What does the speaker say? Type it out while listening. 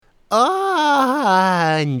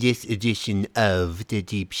On this edition of The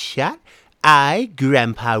Deep Shot, I,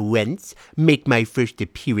 Grandpa Wentz, make my first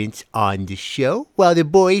appearance on the show while the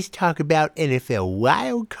boys talk about NFL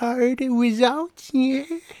wildcard results,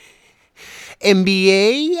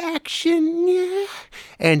 NBA action,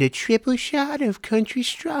 and a triple shot of Country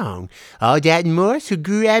Strong. All that and more, so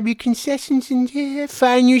grab your concessions and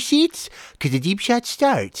find your seats, because the Deep Shot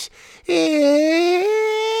starts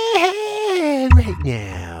right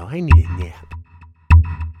now. I need a nap.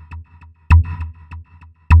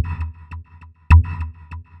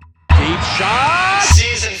 Deep shot!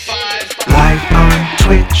 Season 5. Live on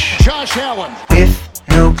Twitch Josh Allen. with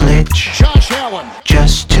no glitch. Josh Allen.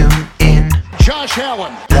 Just tune in. Josh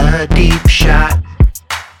Allen. The Deep Shot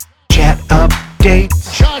chat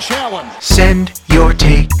updates. Josh Allen. Send your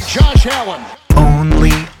takes Josh Allen.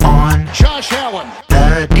 only on Josh Allen.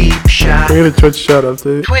 The Deep Shot. We're gonna Twitch chat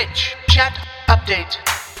update. Twitch chat update.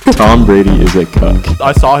 Tom Brady is a cuck.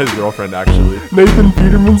 I saw his girlfriend actually. Nathan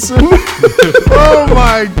Petermanson. Oh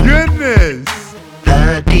my goodness!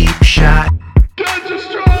 The Deep Shot.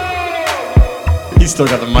 He's still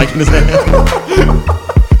got the mic in his hand.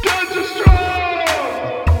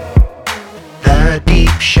 The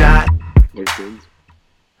Deep Shot.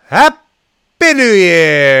 Happy New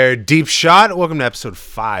Year, Deep Shot. Welcome to episode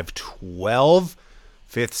 512,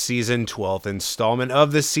 5th season, 12th installment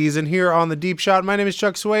of this season here on the Deep Shot. My name is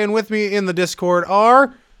Chuck Sway, and with me in the Discord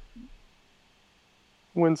are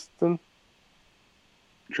Winston.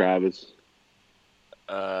 Travis.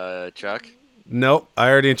 Chuck. Nope, I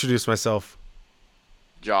already introduced myself.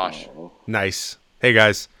 Josh. Nice. Hey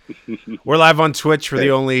guys, we're live on Twitch. We're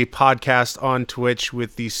the only podcast on Twitch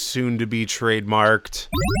with the soon-to-be trademarked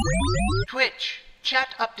Twitch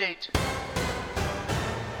chat update.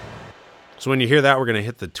 So when you hear that, we're going to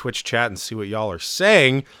hit the Twitch chat and see what y'all are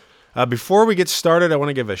saying. Before we get started, I want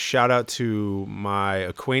to give a shout out to my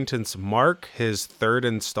acquaintance Mark. His third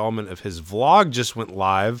installment of his vlog just went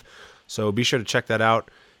live, so be sure to check that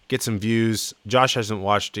out. Get some views. Josh hasn't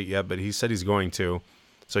watched it yet, but he said he's going to,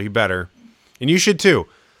 so he better. And you should too.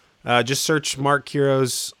 Just search Mark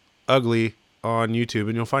Kiro's Ugly on YouTube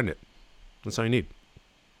and you'll find it. That's all you need.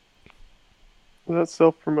 Is that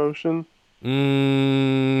self-promotion?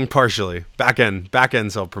 Partially. Back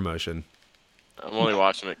end self-promotion. I'm only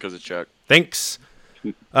watching it because of Chuck. Thanks.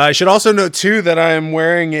 I should also note, too, that I am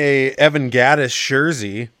wearing a Evan Gaddis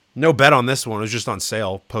jersey. No bet on this one. It was just on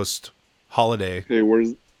sale post-holiday. Hey,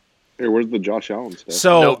 where's the Josh Allen stuff?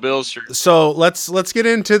 So, No Bills shirt. So let's get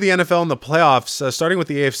into the NFL and the playoffs. Starting with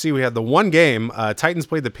the AFC, we had the one game. Titans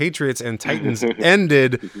played the Patriots, and Titans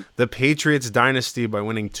ended the Patriots dynasty by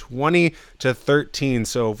winning 20-13.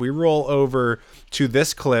 So if we roll over to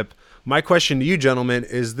this clip, my question to you, gentlemen,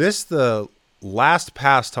 is this the last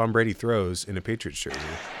pass Tom Brady throws in a Patriots jersey?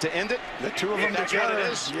 To end it, the two of them together.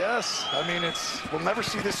 Yes. I mean, we'll never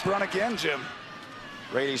see this run again, Jim.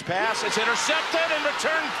 Brady's pass, it's intercepted and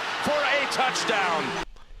returned for a touchdown.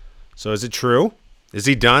 So is it true? Is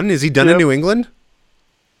he done? Is he done in New England?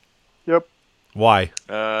 Yep. Why?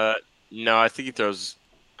 No, I think he throws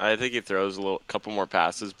a couple more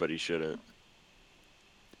passes, but he shouldn't.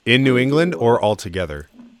 In New England or altogether?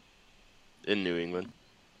 In New England.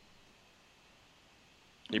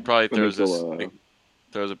 He probably throws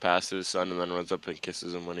a pass to his son and then runs up and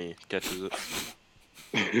kisses him when he catches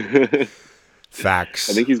it. Facts.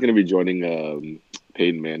 I think he's going to be joining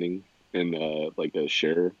Peyton Manning and like a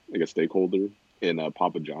stakeholder in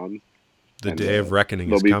Papa John's. The day of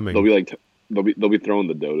reckoning is coming. They'll be throwing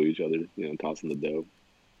the dough to each other, tossing the dough.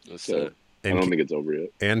 So I don't think it's over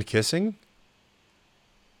yet. And kissing?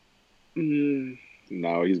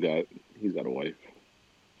 No, he's got a wife.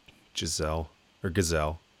 Giselle or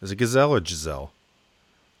Gazelle? Is it Gazelle or Giselle?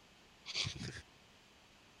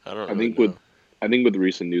 I don't I think with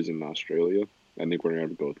recent news in Australia, I think we're gonna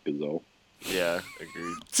have to go with Gazelle. Yeah,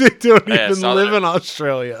 agreed. They don't Hey, even live in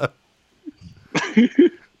Australia.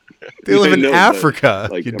 They live in know, Africa.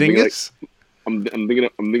 but, You dingus. I'm thinking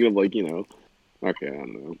of like, okay, I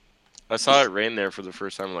don't know. I saw it rain there for the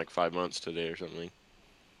first time in like 5 months today or something.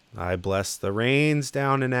 I bless the rains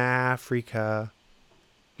down in Africa.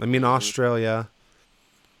 I mean Australia.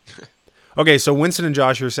 Okay, so Winston and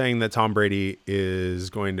Josh are saying that Tom Brady is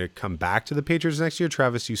going to come back to the Patriots next year.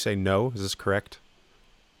 Travis, you say no. Is this correct?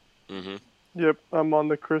 Mm-hmm. Yep. I'm on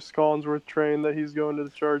the Chris Collinsworth train that he's going to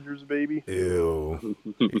the Chargers, baby. Ew.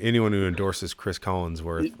 Anyone who endorses Chris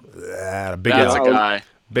Collinsworth, big That's L. a guy.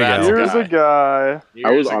 Big That's L. Here's a guy.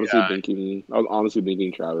 I was honestly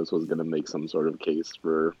thinking Travis was gonna make some sort of case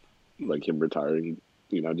for like him retiring,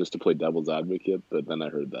 just to play devil's advocate. But then I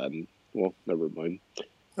heard that, and well, never mind.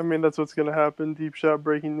 I mean, that's what's going to happen. Deep shot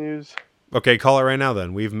breaking news. Okay, call it right now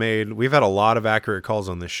then. We've had a lot of accurate calls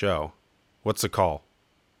on this show. What's the call?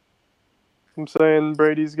 I'm saying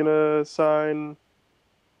Brady's going to sign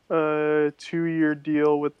a 2-year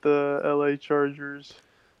deal with the LA Chargers.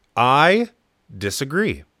 I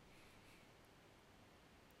disagree.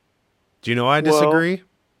 Do you know why I disagree?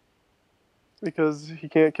 Because he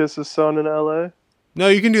can't kiss his son in LA? No,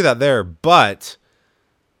 you can do that there, but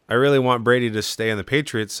I really want Brady to stay in the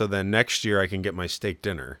Patriots so then next year I can get my steak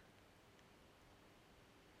dinner.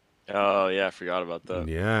 Oh, yeah, I forgot about that.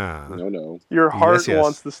 Yeah. No. Your heart Yes.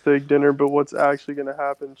 wants the steak dinner, but what's actually going to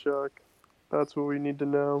happen, Chuck? That's what we need to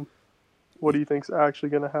know. What do you think's actually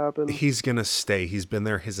going to happen? He's going to stay. He's been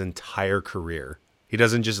there his entire career. He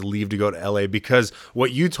doesn't just leave to go to LA because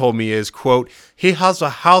what you told me is, quote, he has a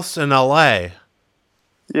house in LA.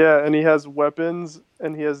 Yeah, and he has weapons,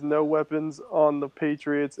 and he has no weapons on the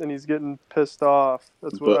Patriots, and he's getting pissed off.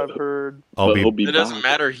 That's what I've heard. It doesn't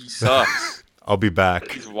matter. He sucks. I'll be back.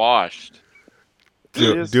 He's washed.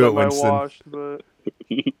 Do it, Winston. Washed, but...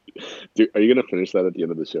 Dude, are you going to finish that at the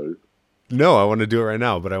end of the show? No, I want to do it right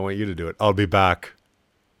now, but I want you to do it. I'll be back.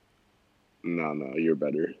 No, you're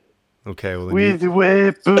better. Okay, well then with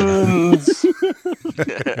weapons.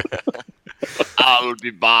 I'll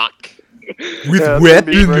be back. With Yeah,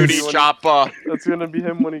 weapons. Brady Chopper. That's going to be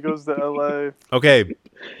him when he goes to LA. Okay,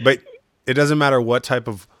 but it doesn't matter what type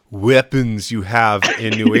of weapons you have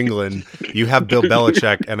in New England. You have Bill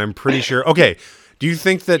Belichick, and I'm pretty sure... Okay, do you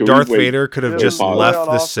think that Darth Vader could have just left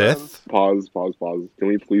the Sith? Pause. Can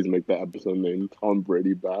we please make the episode name Tom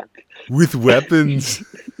Brady back? With weapons. ...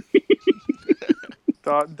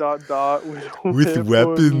 with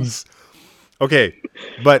weapons. Okay,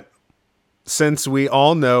 but since we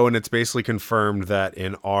all know, and it's basically confirmed that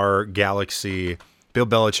in our galaxy, Bill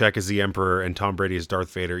Belichick is the Emperor and Tom Brady is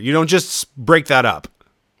Darth Vader, you don't just break that up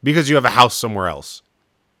because you have a house somewhere else.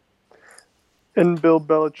 And Bill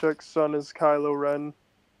Belichick's son is Kylo Ren.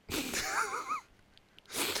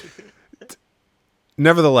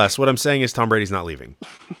 Nevertheless, what I'm saying is Tom Brady's not leaving.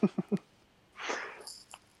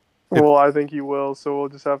 Well, I think he will, so we'll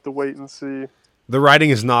just have to wait and see. The writing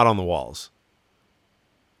is not on the walls.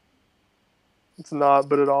 It's not,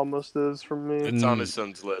 but it almost is for me. It's on his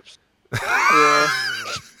son's lips. Yeah.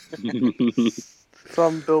 It's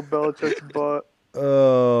on Bill Belichick's butt.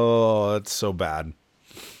 Oh, that's so bad.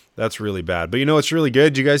 That's really bad. But you know what's really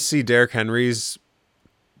good? Did you guys see Derrick Henry's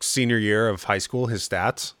senior year of high school, his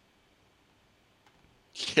stats?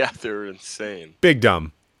 Yeah, they're insane. Big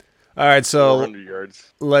dumb. All right, so 400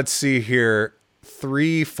 yards. Let's see here.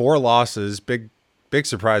 4 losses. Big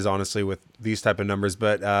surprise, honestly, with these type of numbers.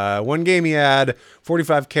 But one game he had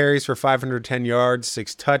 45 carries for 510 yards,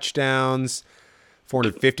 6 touchdowns,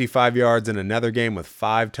 455 yards in another game with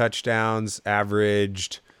 5 touchdowns,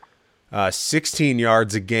 averaged 16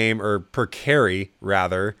 yards a game, or per carry,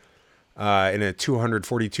 rather, in a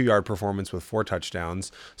 242-yard performance with 4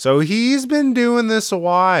 touchdowns. So he's been doing this a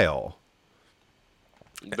while.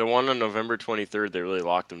 The one on November 23rd, they really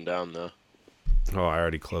locked him down, though. Oh, I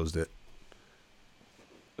already closed it.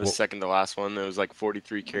 The second to last one, it was like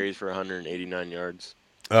 43 carries for 189 yards.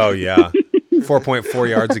 Oh, yeah. 4.4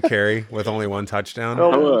 yards a carry with only 1 touchdown.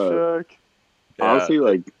 Honestly,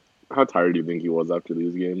 like, how tired do you think he was after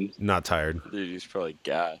these games? Not tired. Dude, he's probably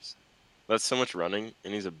gassed. That's so much running,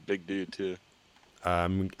 and he's a big dude, too.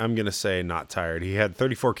 I'm going to say not tired. He had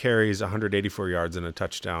 34 carries, 184 yards, and a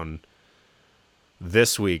touchdown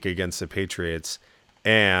this week against the Patriots.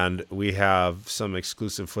 And we have some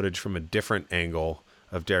exclusive footage from a different angle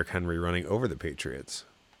of Derrick Henry running over the Patriots.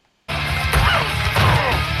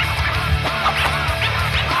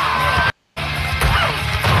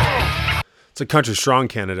 It's a country strong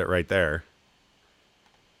candidate right there.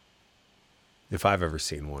 If I've ever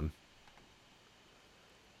seen one.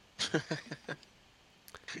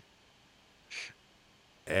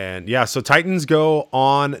 And yeah, so Titans go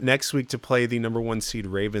on next week to play the number 1 seed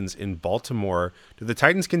Ravens in Baltimore. Do the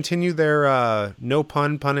Titans continue their no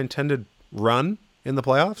pun intended run in the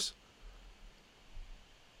playoffs?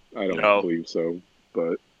 I don't believe so,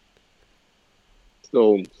 but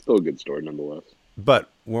still a good story nonetheless. But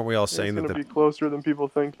weren't we all saying it's going to be closer than people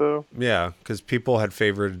think, though? Yeah, because people had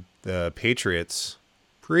favored the Patriots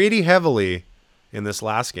pretty heavily in this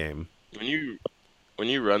last game. When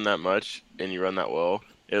you run that much and you run that well,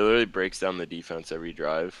 it literally breaks down the defense every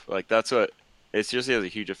drive. Like, that's what it just has a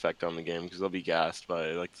huge effect on the game because they'll be gassed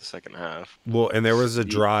by like the second half. Well, and there was a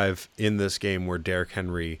drive in this game where Derrick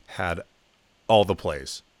Henry had all the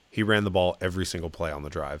plays. He ran the ball every single play on the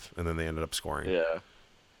drive, and then they ended up scoring. Yeah.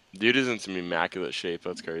 Dude is in some immaculate shape.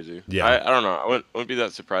 That's crazy. Yeah. I don't know. I wouldn't be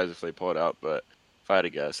that surprised if they pull it out, but if I had to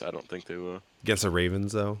guess, I don't think they will. Against the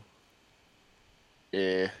Ravens, though?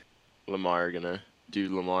 Yeah, Lamar gonna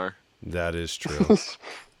do Lamar. That is true.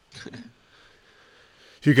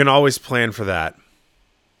 You can always plan for that.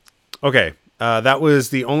 Okay, that was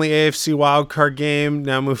the only AFC wildcard game.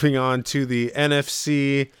 Now moving on to the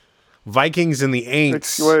NFC. Vikings and the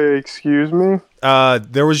Aints. Wait, excuse me?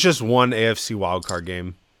 There was just one AFC wildcard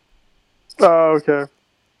game. Oh, okay.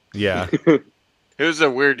 Yeah. It was a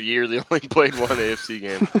weird year. They only played one AFC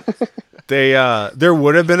game. There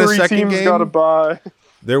would have been a second Three teams game. got to bye.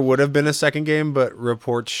 There would have been a second game, but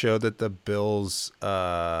reports show that the Bills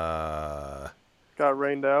got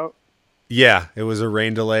rained out. Yeah, it was a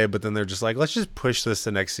rain delay, but then they're just like, let's just push this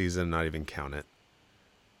to next season and not even count it.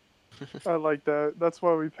 I like that. That's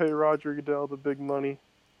why we pay Roger Goodell the big money.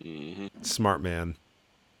 Mm-hmm. Smart man.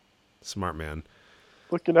 Smart man.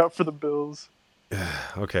 Looking out for the Bills.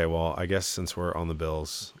 Okay, well, I guess since we're on the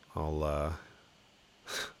Bills, I'll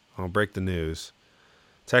break the news.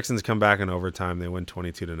 Texans come back in overtime. They win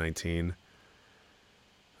 22-19.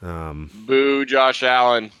 Boo, Josh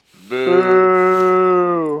Allen. Boo.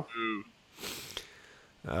 Boo. Boo.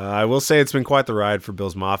 I will say it's been quite the ride for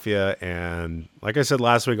Bills Mafia, and like I said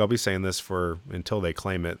last week, I'll be saying this until they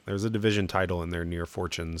claim it. There's a division title in their near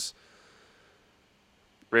fortunes.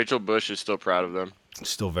 Rachel Bush is still proud of them.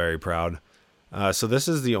 Still very proud. So this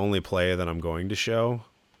is the only play that I'm going to show.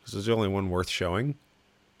 This is the only one worth showing,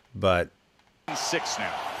 but 6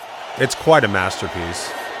 now. It's quite a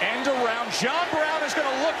masterpiece. End around. John Brown is going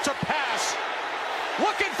to look to pass.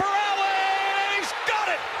 Looking for Allen, and he's got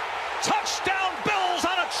it. Touchdown Bills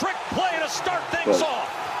on a trick play to start things off.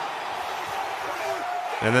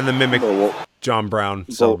 And then the mimic John Brown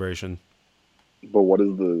celebration. But what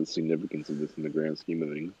is the significance of this in the grand scheme of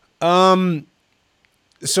things?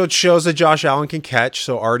 So it shows that Josh Allen can catch,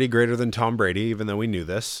 so already greater than Tom Brady, even though we knew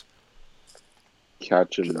this.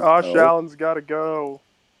 Catching. Josh Allen's got to go.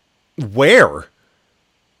 Where?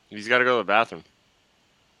 He's got to go to the bathroom.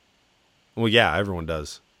 Well, yeah, everyone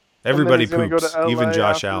does. Everybody poops, go to LA even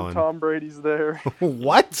Josh after Allen. Tom Brady's there.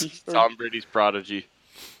 What? Tom Brady's prodigy.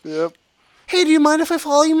 Yep. Hey, do you mind if I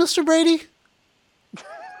follow you, Mr. Brady?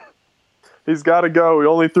 He's got to go. He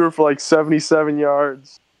only threw for like 77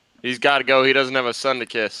 yards. He's got to go. He doesn't have a son to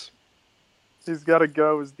kiss. He's got to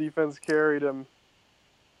go. His defense carried him.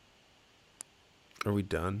 Are we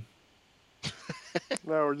done?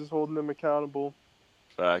 No, we're just holding him accountable.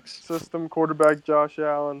 Facts. System quarterback Josh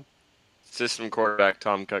Allen. System quarterback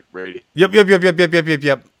Tom Cuck Brady.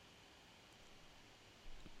 Yep.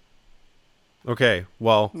 Okay,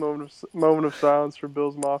 well. Moment of silence for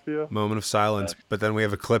Bills Mafia. Moment of silence, but then we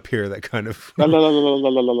have a clip here that kind of...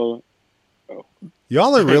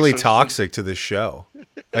 Y'all are really toxic to this show.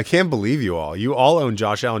 I can't believe you all. You all own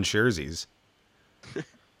Josh Allen jerseys.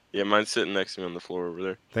 Yeah, mine's sitting next to me on the floor over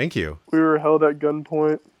there. Thank you. We were held at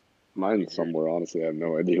gunpoint. Mine's somewhere, honestly. I have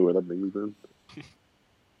no idea where that thing's been.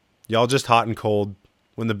 Y'all just hot and cold.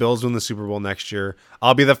 When the Bills win the Super Bowl next year,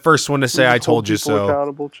 I'll be the first one to say I told you so.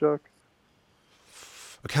 Accountable, Chuck.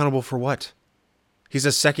 Accountable for what? He's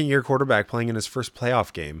a second-year quarterback playing in his first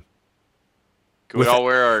playoff game. Can we all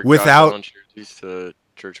wear our without jerseys to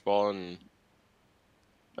church ball in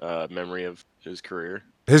memory of his career?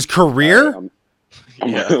 His career?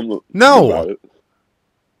 No.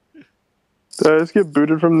 Did I just get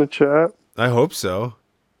booted from the chat? I hope so.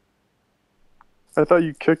 I thought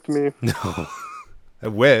you kicked me. No. I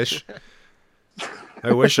wish.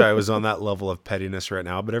 I wish I was on that level of pettiness right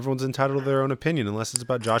now, but everyone's entitled to their own opinion unless it's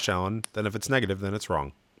about Josh Allen. Then if it's negative, then it's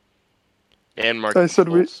wrong. And Mark. I said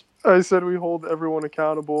we hold everyone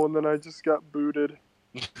accountable, and then I just got booted.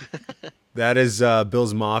 That is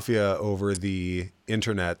Bills Mafia over the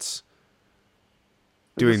internets.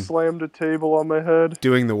 Just slammed a table on my head.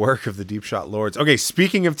 Doing the work of the Deep Shot Lords. Okay,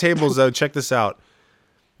 speaking of tables, though, check this out.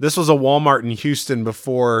 This was a Walmart in Houston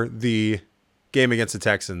before the game against the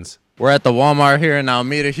Texans. We're at the Walmart here in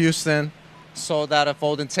Alameda, Houston. Sold out of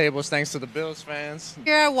folding tables thanks to the Bills fans.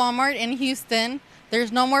 Here at Walmart in Houston,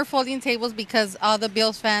 there's no more folding tables because all the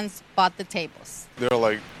Bills fans bought the tables. They're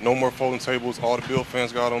like, no more folding tables. All the Bill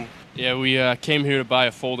fans got them. Yeah, we came here to buy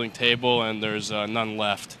a folding table, and there's none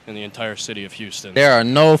left in the entire city of Houston. There are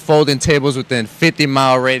no folding tables within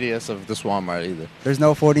 50-mile radius of this Walmart either. There's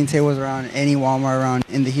no folding tables around any Walmart around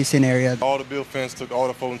in the Houston area. All the Bill fans took all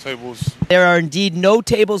the folding tables. There are indeed no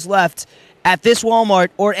tables left at this Walmart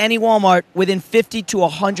or any Walmart within 50 to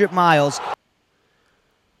 100 miles.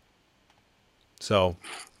 So,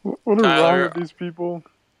 what is wrong with these people?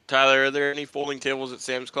 Tyler, are there any folding tables at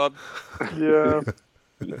Sam's Club? Yeah.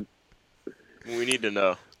 We need to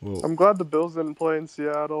know. I'm glad the Bills didn't play in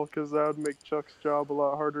Seattle because that would make Chuck's job a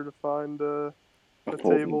lot harder to find the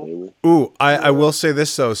table. Ooh, I will say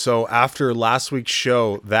this though. So after last week's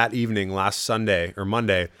show, that evening, last Sunday or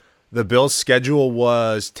Monday, the Bills' schedule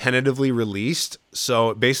was tentatively released.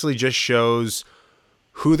 So it basically just shows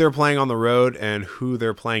who they're playing on the road and who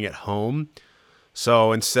they're playing at home.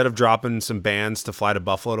 So instead of dropping some bands to fly to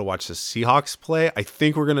Buffalo to watch the Seahawks play, I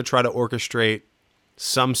think we're going to try to orchestrate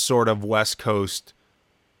some sort of West Coast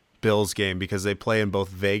Bills game because they play in both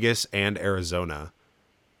Vegas and Arizona.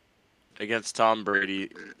 Against Tom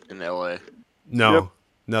Brady in LA. No,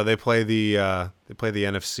 they play the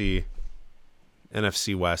NFC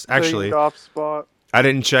West. Actually, off spot. I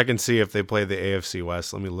didn't check and see if they play the AFC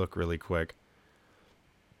West. Let me look really quick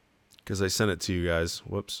because I sent it to you guys.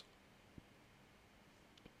 Whoops.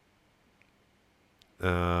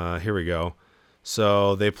 Here we go.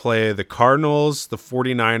 So they play the Cardinals, the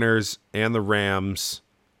 49ers, and the Rams.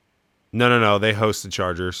 No. They host the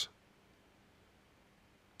Chargers.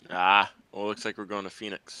 Well, it looks like we're going to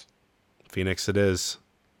Phoenix. Phoenix it is.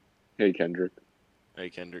 Hey, Kendrick.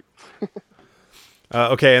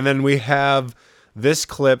 Okay, and then we have this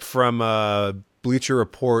clip from Bleacher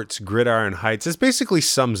Report's Gridiron Heights. This basically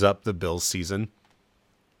sums up the Bills season.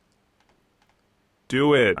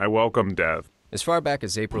 Do it. I welcome death. As far back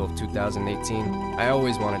as April of 2018, I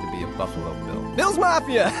always wanted to be a Buffalo Bill. Bills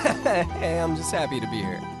Mafia! Hey, I'm just happy to be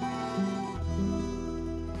here.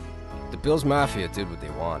 The Bills Mafia did what they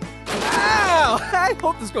wanted. Ow! I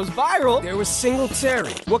hope this goes viral. There was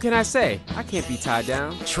Singletary. What can I say? I can't be tied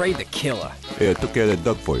down. Trey the Killer. Hey, I took care of that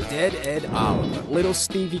duck for you. Dead Ed Oliver. Little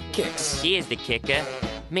Stevie Kicks. He is the kicker.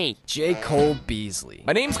 Me. J. Cole Beasley.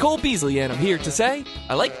 My name's Cole Beasley, and I'm here to say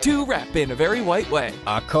I like to rap in a very white way.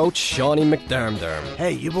 Our coach, Shawnee McDermderm.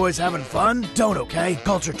 Hey, you boys having fun? Don't, okay?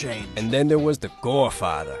 Culture change. And then there was the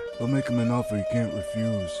Gorefather. We'll make him an offer he can't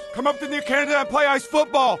refuse. Come up to Near Canada and play ice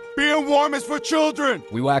football. Being warm is for children.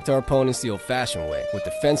 We whacked our opponents the old-fashioned way with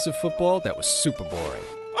defensive football that was super boring.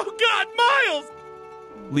 Oh, God, Miles!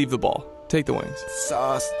 Leave the ball. Take the wings.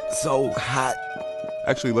 Sauce so hot.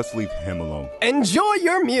 Actually, let's leave him alone. Enjoy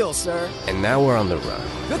your meal, sir. And now we're on the run.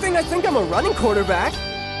 Good thing I think I'm a running quarterback.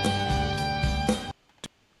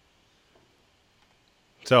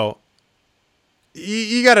 So,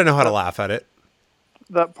 you got to know how to laugh at it.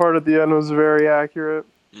 That part at the end was very accurate.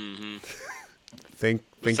 Mm-hmm. Think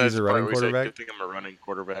he's a running quarterback? I think I'm a running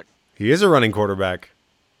quarterback. He is a running quarterback.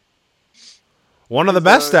 One of the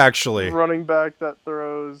best, actually. Running back that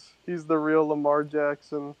throws. He's the real Lamar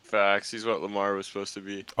Jackson. Facts. He's what Lamar was supposed to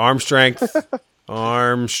be. Arm strength.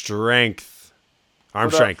 Arm strength.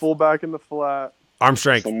 Arm strength. Fullback in the flat. Arm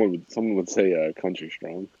strength. Someone would say country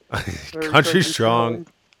strong. Country strong.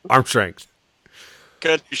 Arm strength.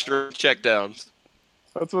 Country strong checkdowns.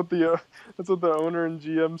 That's what the owner and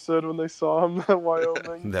GM said when they saw him at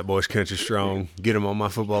Wyoming. That boy's country strong. Get him on my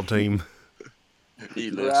football team.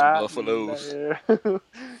 He loves some buffaloes.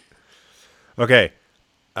 Okay.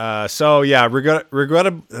 So yeah,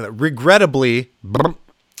 regrettably,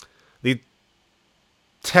 the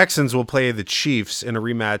Texans will play the Chiefs in a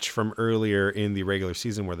rematch from earlier in the regular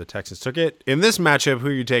season where the Texans took it. In this matchup, who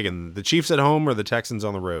are you taking? The Chiefs at home or the Texans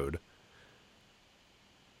on the road?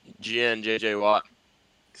 GN JJ Watt.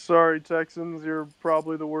 Sorry, Texans, you're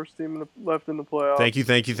probably the worst team left in the playoffs. Thank you.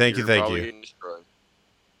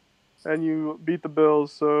 And you beat the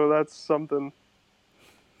Bills, so that's something.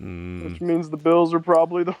 Which means the Bills are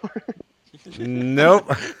probably the worst.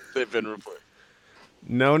 Nope. They've been reported.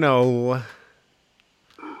 No.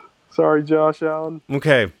 Sorry, Josh Allen.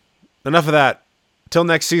 Okay, enough of that. Till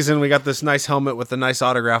next season, we got this nice helmet with a nice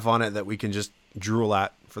autograph on it that we can just drool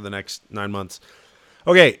at for the next 9 months.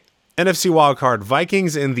 Okay, NFC wildcard,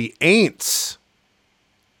 Vikings and the Aints.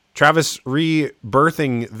 Travis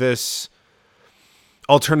rebirthing this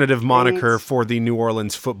alternative moniker for the New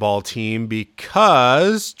Orleans football team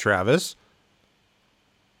because, Travis?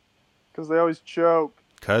 Because they always choke.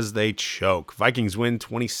 Because they choke. Vikings win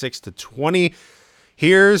 26-20.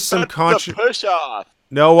 Here's some push off.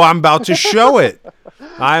 No, I'm about to show it.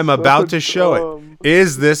 I'm about to show it.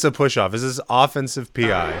 Is this a push off? Is this offensive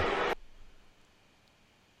PI?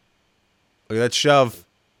 Look at that shove.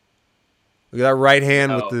 Look at that right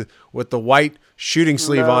hand with the white shooting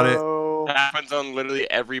sleeve on it. It happens on literally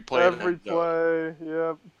every play. Every play,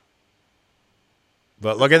 yep.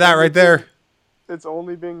 But look at that right there. It's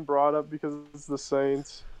only being brought up because it's the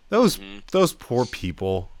Saints. Those poor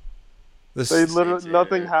people. They literally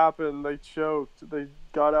nothing happened. They choked. They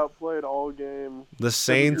got outplayed all game. The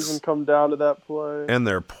Saints didn't even come down to that play. And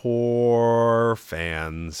their poor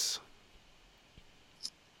fans.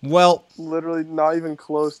 Well, literally not even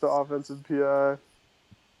close to offensive PI.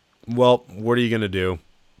 Well, what are you going to do?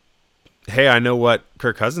 Hey, I know what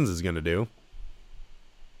Kirk Cousins is going to do.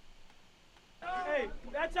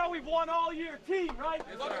 how we've won all year. Team, right?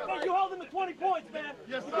 Hey, you held them to 20 points, man.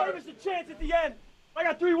 Yes, you gave us a chance at the end. I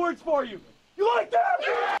got 3 words for you. You like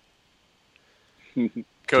that?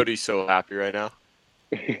 Cody's so happy right now.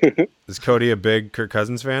 Is Cody a big Kirk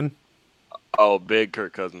Cousins fan? Oh, big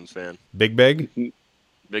Kirk Cousins fan. Big? Big.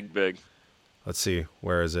 Let's see.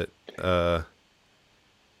 Where is it? Gosh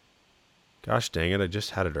dang it. I just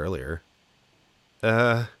had it earlier.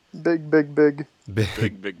 Big.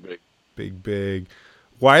 Big.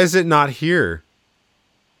 Why is it not here?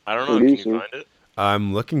 I don't know. Can you find it?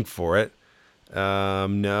 I'm looking for it.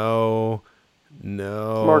 No.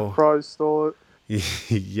 Mark probably stole it.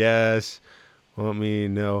 Yes. Let me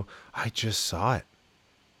know. I just saw it.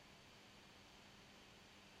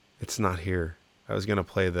 It's not here. I was going to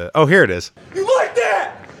play the... Oh, here it is. You like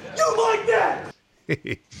that? You like that?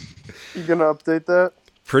 You going to update that?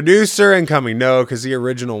 Producer incoming. No, because the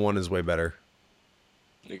original one is way better.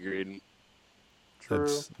 Agreed. True.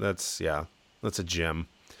 That's a gem.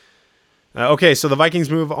 Okay, so the Vikings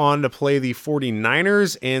move on to play the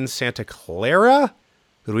 49ers in Santa Clara.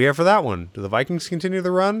 Who do we have for that one? Do the Vikings continue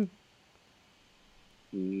the run?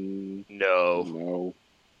 No.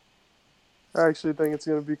 I actually think it's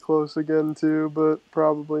going to be close again, too, but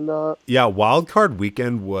probably not. Yeah, Wild Card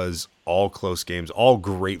Weekend was all close games, all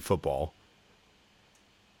great football.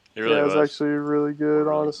 It really was actually really good,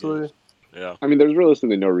 honestly. Good. Yeah. I mean, there's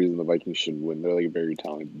realistically no reason the Vikings should win. They're like a very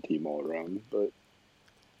talented team all around, but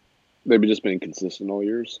they've just been inconsistent all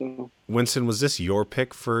year. So, Winston, was this your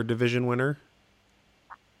pick for division winner?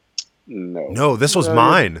 No, this was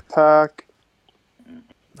mine. Pack.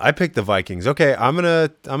 I picked the Vikings. Okay, I'm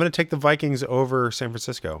gonna take the Vikings over San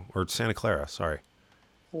Francisco or Santa Clara. Sorry.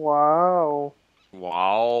 Wow.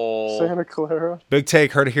 Santa Clara. Big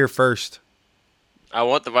take. Heard it here first. I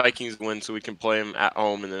want the Vikings to win so we can play them at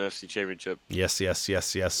home in the NFC Championship. Yes.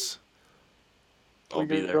 I'll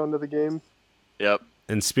be there. Going to the game. Yep.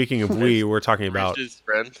 And speaking of we're talking about His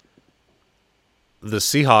friend. the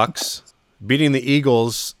Seahawks beating the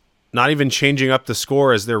Eagles, not even changing up the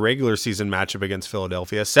score as their regular season matchup against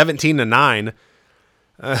Philadelphia, 17-9.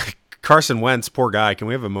 Carson Wentz, poor guy. Can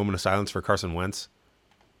we have a moment of silence for Carson Wentz?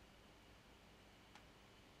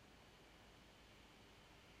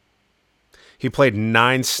 He played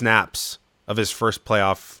 9 snaps of his first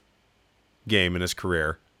playoff game in his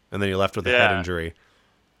career, and then he left with a head injury.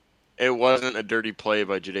 It wasn't a dirty play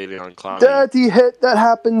by Jadeveon Clowney. Dirty hit that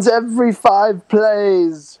happens every 5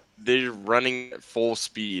 plays. They're running at full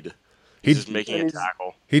speed. He's just making a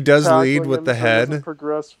tackle. He does lead with the head.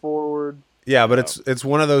 Progress forward. Yeah, but it's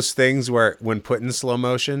one of those things where when put in slow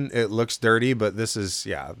motion, it looks dirty, but this is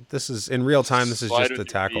in real time. This is just the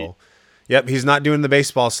tackle. Yep, he's not doing the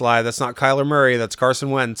baseball slide. That's not Kyler Murray. That's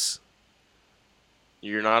Carson Wentz.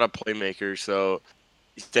 You're not a playmaker, so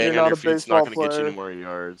staying on your feet is not going to get you any more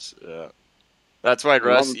yards. Yeah. That's why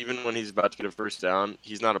Russ, even when he's about to get a first down,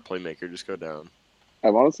 he's not a playmaker. Just go down.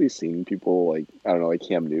 I've honestly seen people like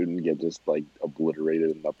Cam Newton get just like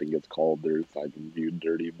obliterated and nothing gets called. They're not even viewed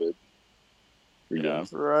dirty, but yeah,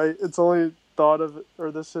 right. It's only thought of,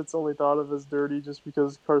 or this hit's only thought of as dirty just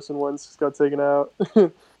because Carson Wentz got taken out.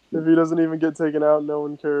 If he doesn't even get taken out, no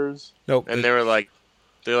one cares. Nope. And they're like,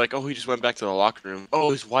 oh, he just went back to the locker room.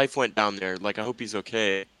 Oh, his wife went down there. Like, I hope he's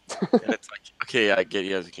okay. And it's like, okay, I get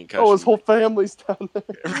he has a concussion. Oh, his whole family's down there.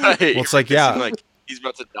 Right. Well, it's like, yeah. Like, he's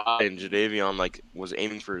about to die, and Jadeveon, was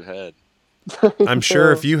aiming for his head. I'm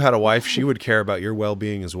sure if you had a wife, she would care about your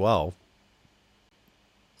well-being as well.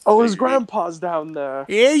 Oh, his grandpa's down there.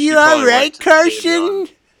 Yeah, you all right, Carson?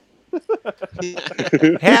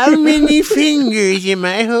 How many fingers am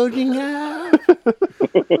I holding up?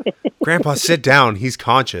 Grandpa, sit down. He's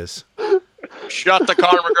conscious. Shut the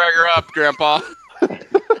Conor McGregor up, Grandpa.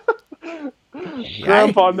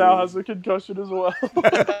 Grandpa now has a concussion as well.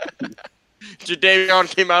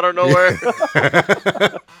 Jadeveon came out of nowhere.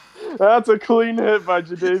 That's a clean hit by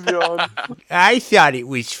Jadeveon. I thought it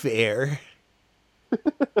was fair.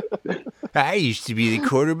 I used to be the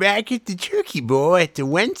quarterback at the Turkey Bowl at the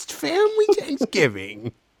Wentz family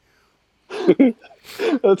Thanksgiving.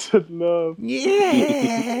 That's enough.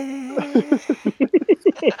 Yeah.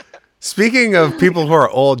 Speaking of people who are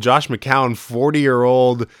old, Josh McCown,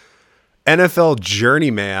 40-year-old NFL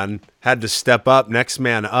journeyman, had to step up, next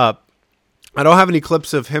man up. I don't have any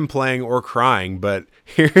clips of him playing or crying, but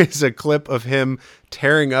here is a clip of him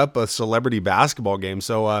tearing up a celebrity basketball game.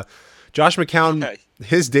 So, Josh McCown,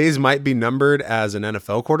 his days might be numbered as an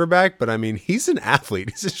NFL quarterback, but I mean, he's an athlete.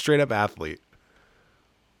 He's a straight-up athlete.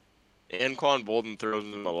 Anquan Bolden throws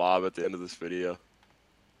him a lob at the end of this video.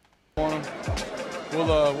 We'll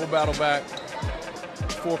battle back.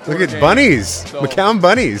 Look at bunnies. So McCown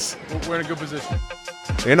bunnies. We're in a good position.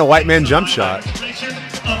 In a white man jump shot.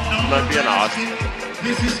 Might be an odd.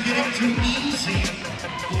 This is getting too easy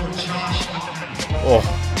for Josh.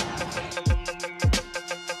 Oh.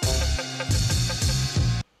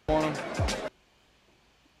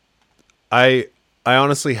 I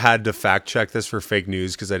honestly had to fact check this for fake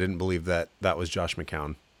news because I didn't believe that was Josh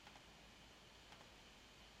McCown.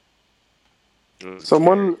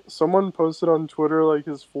 Someone posted on Twitter like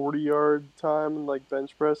his 40-yard time and like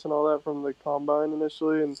bench press and all that from the combine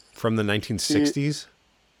initially, and From the 1960s?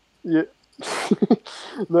 yeah,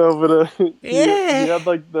 no, but he had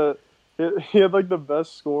like the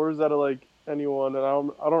best scores out of like anyone, and I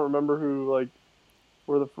don't remember who like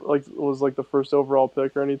was like the first overall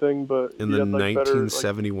pick or anything, but In he the had, like,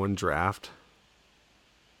 1971 draft?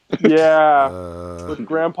 Yeah, with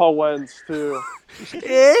Grandpa Wentz too.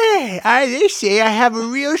 They say I have a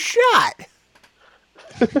real shot.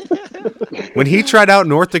 When he tried out,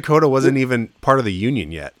 North Dakota wasn't even part of the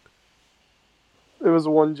Union yet. It was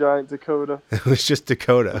one giant Dakota. It was just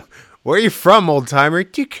Dakota. Where are you from, old timer?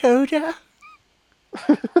 Dakota.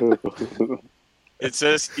 It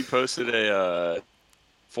says he posted a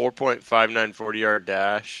 4.59 40-yard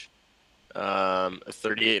dash, a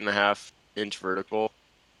 38.5-inch vertical.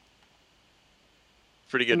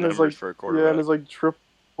 Pretty good And his, numbers like, for a quarterback. Yeah, and his like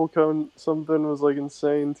triple cone something was like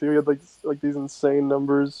insane too. He had like these insane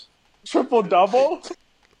numbers. Triple double?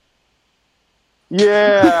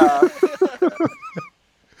 Yeah.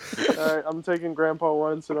 All right, I'm taking Grandpa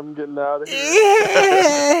Wentz and I'm getting out of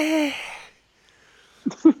here.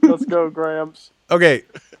 Let's go, Gramps. Okay,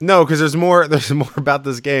 no, because there's more about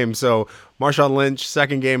this game. So Marshawn Lynch,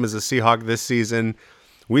 second game as a Seahawk this season.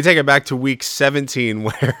 We take it back to week 17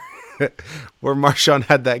 where Marshawn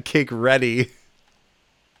had that kick ready.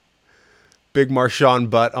 Big Marshawn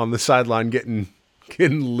butt on the sideline getting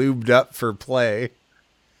lubed up for play.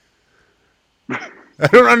 I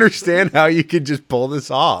don't understand how you could just pull this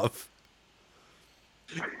off.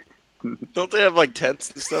 Don't they have like tents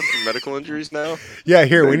and stuff for medical injuries now? Yeah,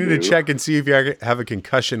 here, we need to check and see if you have a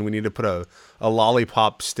concussion. We need to put a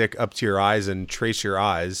lollipop stick up to your eyes and trace your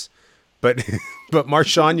eyes. But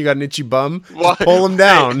Marshawn, you got an itchy bum? Just pull him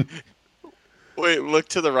down. Wait, look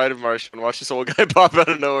to the right of Marshawn. Watch this old guy pop out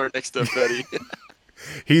of nowhere next to Betty.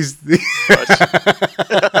 He's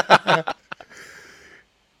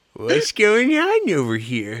What's going on over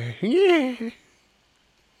here? Yeah.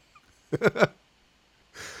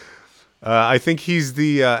 I think he's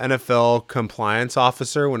the NFL compliance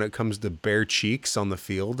officer when it comes to bare cheeks on the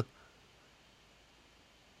field.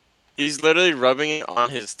 He's literally rubbing it on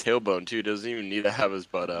his tailbone, too. Doesn't even need to have his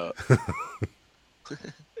butt out.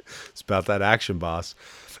 It's about that action, boss.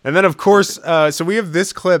 And then, of course, so we have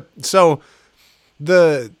this clip. So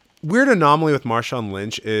the weird anomaly with Marshawn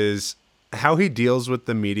Lynch is how he deals with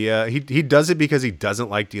the media. He does it because he doesn't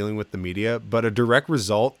like dealing with the media, but a direct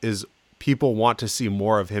result is people want to see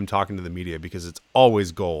more of him talking to the media because it's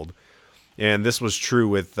always gold. And this was true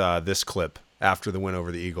with this clip after the win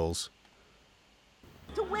over the Eagles.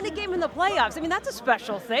 To win a game in the playoffs, I mean, that's a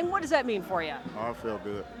special thing. What does that mean for you? Oh, I feel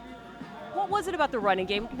good. What was it about the running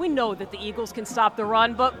game? We know that the Eagles can stop the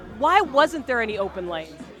run, but why wasn't there any open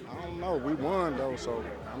lanes? I don't know. We won, though, so,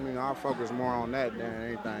 I mean, I'll focus more on that than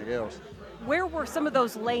anything else. Where were some of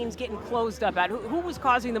those lanes getting closed up at? Who was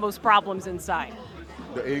causing the most problems inside?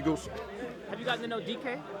 The Eagles. Have you gotten to know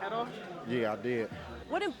DK at all? Yeah, I did.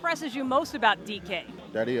 What impresses you most about DK?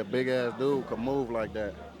 That he a big-ass dude, could move like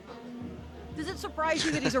that. Does it surprise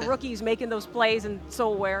you that he's a rookie, he's making those plays and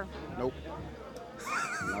so aware? Nope.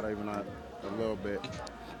 Not even a little bit.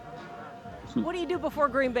 What do you do before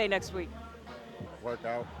Green Bay next week? Work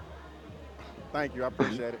out. Thank you, I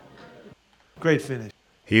appreciate it. Great finish.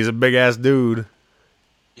 He's a big-ass dude.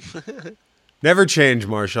 Never change,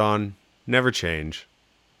 Marshawn. Never change.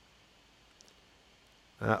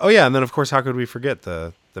 Oh, yeah, and then, of course, how could we forget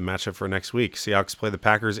the matchup for next week? Seahawks play the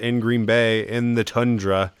Packers in Green Bay in the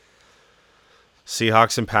tundra.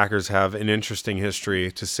 Seahawks and Packers have an interesting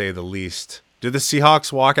history, to say the least. Did the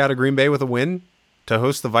Seahawks walk out of Green Bay with a win to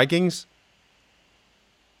host the Vikings?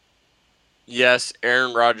 Yes,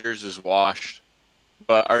 Aaron Rodgers is washed,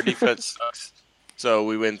 but our defense sucks, so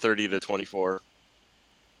we win 30-24.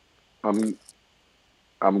 I'm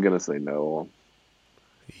gonna say no.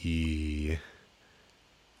 Yeah.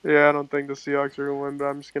 Yeah, I don't think the Seahawks are gonna win, but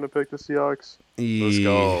I'm just gonna pick the Seahawks. Let's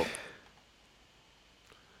go.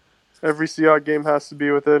 Every Seahawks game has to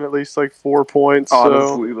be within at least like 4 points.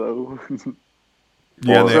 Honestly, though.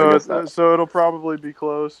 Yeah, so it'll probably be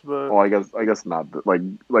close, but well, I guess not like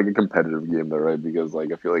a competitive game though, right? Because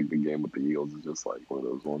like I feel like the game with the Eagles is just like one of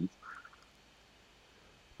those ones.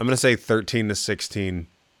 I'm gonna say 13-16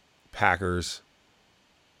 Packers.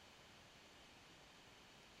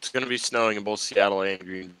 going to be snowing in both Seattle and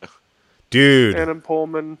Greenville. Dude. And in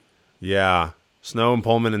Pullman. Yeah. Snow in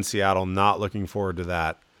Pullman and Seattle. Not looking forward to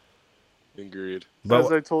that. Agreed. But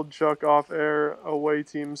as I told Chuck off air, away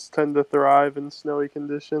teams tend to thrive in snowy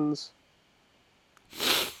conditions.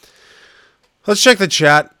 let's check the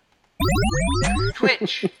chat.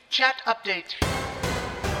 Twitch chat update.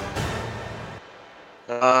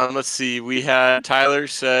 Let's see. We had Tyler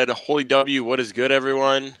said, "Holy W, what is good,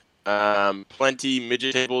 everyone? Plenty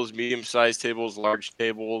midget tables, medium-sized tables, large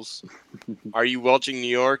tables. Are you welching New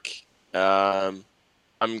York? I'm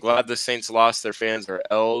glad the Saints lost. Their fans are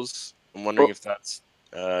L's. I'm wondering if that's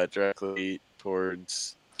directly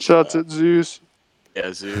towards shots at Zeus.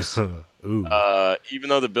 Yeah, Zeus. Ooh. Even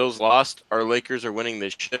though the Bills lost, our Lakers are winning the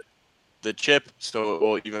chip, so it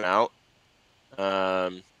will even out.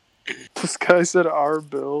 This guy said our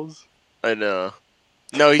Bills. I know.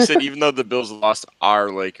 No, he said even though the Bills lost,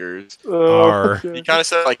 our Lakers. Our. Okay. He kind of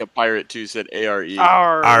said like a pirate too. Said A-R-E.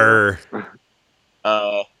 Our.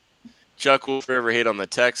 Chuck will forever hate on the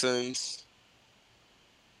Texans.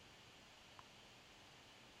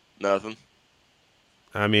 Nothing.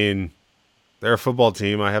 I mean, they're a football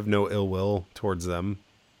team. I have no ill will towards them.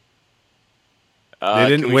 They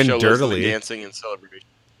didn't can we win show dirtily. Leslie dancing and celebration?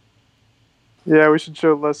 Yeah, we should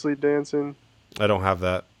show Leslie dancing. I don't have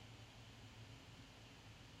that.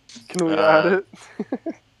 Can we add it?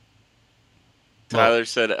 Tyler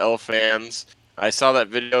said, L fans. I saw that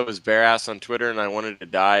video of his bare ass on Twitter and I wanted to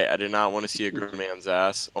die. I did not want to see a grown man's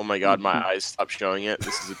ass. Oh my god, my eyes stopped showing it.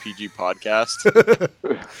 This is a PG podcast.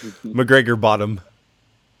 McGregor bottom.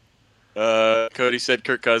 Cody said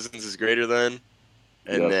Kirk Cousins is greater than.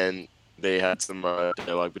 And Yes. then they had some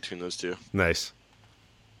dialogue between those two. Nice.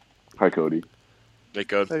 Hi, Cody. Hey,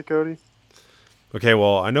 Cody. Hey, Cody. Okay,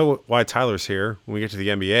 well, I know why Tyler's here when we get to the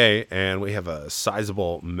NBA, and we have a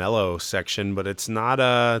sizable Melo section, but it's not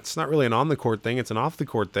really an on the court thing; it's an off the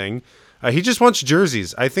court thing. He just wants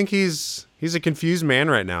jerseys. I think he's a confused man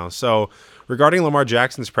right now. So, regarding Lamar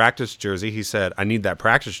Jackson's practice jersey, he said, "I need that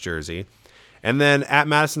practice jersey." And then at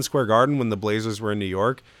Madison Square Garden, when the Blazers were in New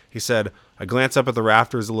York, he said, "I glance up at the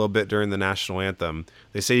rafters a little bit during the national anthem.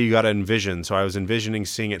 They say you got to envision, so I was envisioning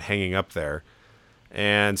seeing it hanging up there."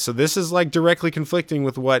 And so this is like directly conflicting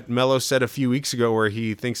with what Melo said a few weeks ago, where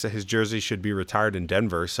he thinks that his jersey should be retired in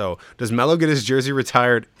Denver. So does Melo get his jersey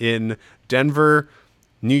retired in Denver,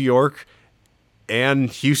 New York, and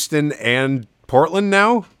Houston and Portland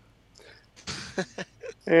now?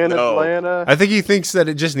 And No. Atlanta. I think he thinks that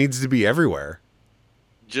it just needs to be everywhere.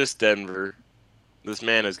 Just Denver. This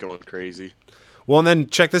man is going crazy. Well, and then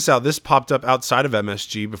check this out. This popped up outside of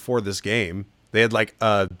MSG before this game. They had like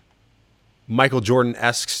a Michael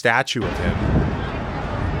Jordan-esque statue of him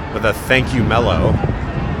with a "Thank you, Melo."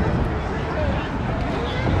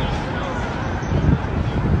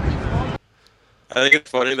 I think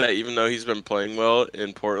it's funny that even though he's been playing well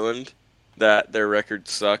in Portland, that their record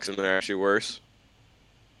sucks and they're actually worse.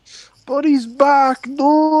 But he's back,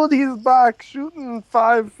 dude. He's back shooting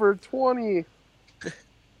 5 for 20.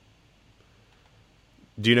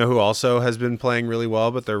 Do you know who also has been playing really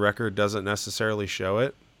well, but their record doesn't necessarily show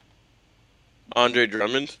it? Andre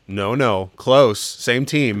Drummond? No. Close. Same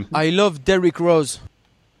team. I love Derrick Rose.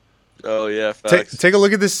 Oh, yeah, facts. Take a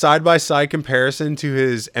look at this side-by-side comparison to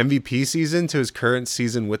his MVP season to his current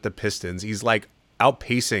season with the Pistons. He's like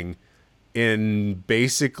outpacing in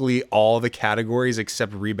basically all the categories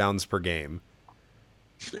except rebounds per game.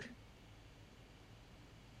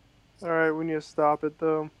 All right, we need to stop it,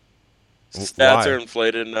 though. Stats Why? are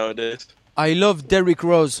inflated nowadays. I love Derrick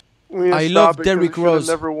Rose. We need to I stop love it 'cause Derrick he should've Rose.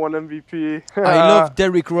 never won MVP. I love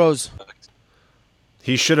Derrick Rose.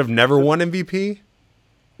 He should have never won MVP?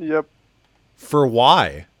 Yep. For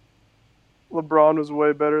why? LeBron was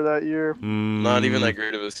way better that year. Not even that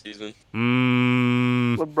great of a season.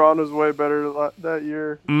 LeBron was way better that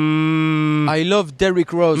year. I love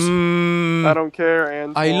Derrick Rose. I don't care,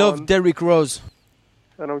 Antoine. I love Derrick Rose.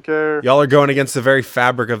 I don't care. Y'all are going against the very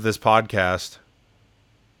fabric of this podcast.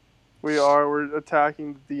 We are. We're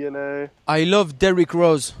attacking the DNA. I love Derrick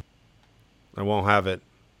Rose. I won't have it.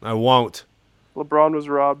 I won't. LeBron was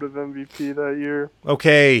robbed of MVP that year.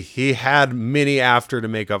 Okay, he had many after to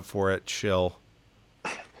make up for it. Chill.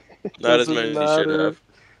 Not as Doesn't many as he should matter. have.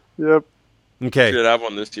 Yep. Okay. Should have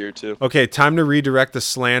one this year, too. Okay, time to redirect the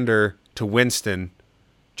slander to Winston.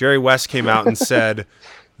 Jerry West came out and said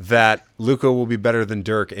that Luka will be better than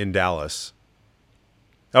Dirk in Dallas.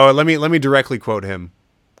 Oh, let me directly quote him.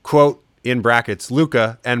 Quote, in brackets,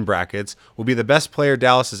 Luka, end brackets, will be the best player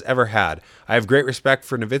Dallas has ever had. I have great respect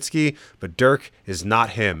for Nowitzki, but Dirk is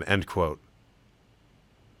not him, end quote.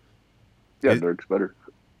 Yeah, Dirk's better.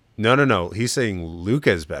 No. He's saying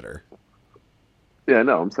Luka's better. Yeah,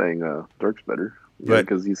 no, I'm saying Dirk's better. But-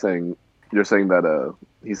 Because you're saying that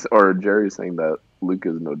Jerry's saying that Luka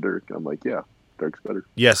is no Dirk. I'm like, yeah, Dirk's better.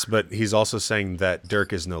 Yes, but he's also saying that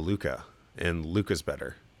Dirk is no Luka, and Luka's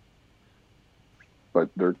better.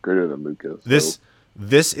 But Dirk greater than Luka. So.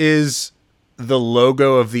 This is the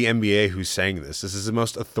logo of the NBA who's saying this. This is the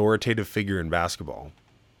most authoritative figure in basketball.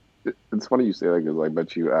 It's funny you say that because I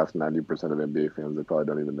bet you ask 90% of NBA fans, they probably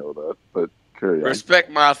don't even know that. But carry on.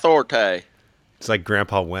 Respect my authority. It's like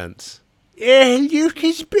Grandpa Wentz. Yeah,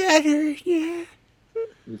 Luka's better. Yeah.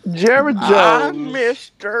 Jared Jones. I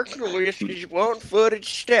miss Dirk Nowitzki's one-footed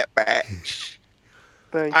step backs.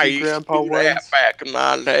 Thank I you, used Grandpa to do that Wentz. back in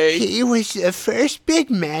my day. He was the first big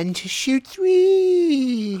man to shoot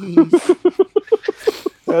threes.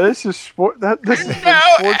 This is sport. This is some Now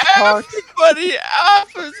sports talk. everybody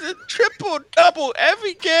offers a triple-double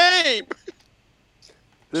every game.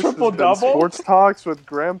 This Triple-double? has been sports talks with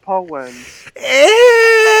Grandpa Wentz.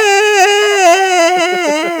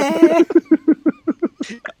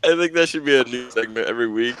 I think that should be a new segment every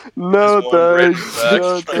week. No Just one random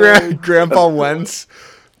thanks. fact. No Grandpa Wentz.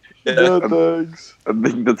 No thanks. I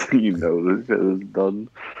think that's how you know this shit is done.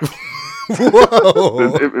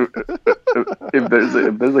 Whoa. if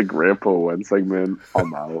there's a Grandpa Wentz segment,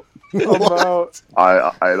 I'm out. I'm out.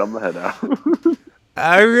 I'm head out.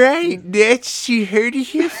 All right, you heard it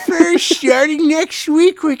here first. Starting next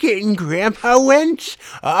week, we're getting Grandpa Wentz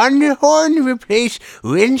on the horn to replace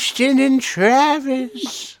Winston and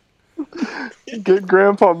Travis. Get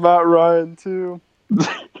Grandpa Matt Ryan too.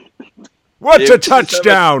 What's a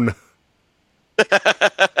touchdown?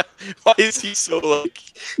 Why is he so like?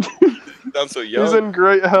 He sounds so young. He's in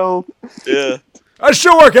great health. Yeah. I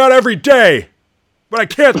still work out every day, but I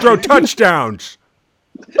can't throw touchdowns.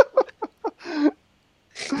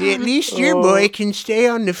 At least your boy can stay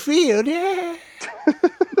on the field.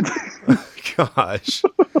 Gosh.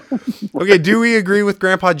 Okay, do we agree with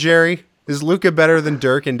Grandpa Jerry? Is Luka better than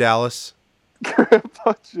Dirk in Dallas?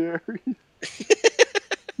 Grandpa Jerry.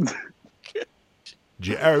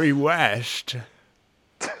 Jerry West.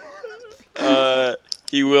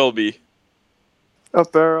 He will be.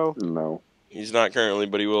 Up arrow. No. He's not currently,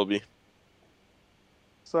 but he will be.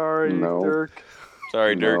 Sorry, No. Dirk.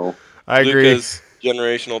 Sorry, Dirk. No. I agree. Luka's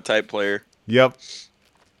generational type player. Yep.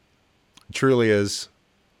 Truly is.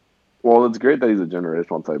 Well, it's great that he's a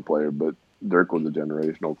generational type player, but Dirk was a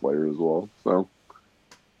generational player as well. So.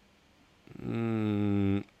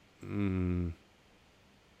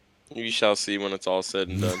 You shall see when it's all said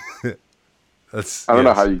and done. I don't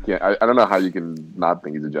know how you can. I don't know how you can not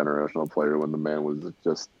think he's a generational player when the man was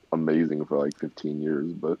just amazing for like 15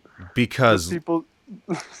 years. But because people,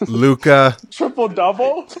 Luka. Triple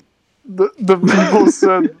double.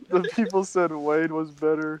 The people said Wade was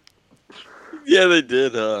better. Yeah, they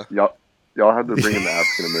did. Huh? Y'all had to bring in the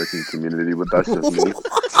African American community, but that's just me.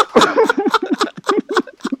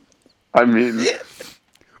 I mean,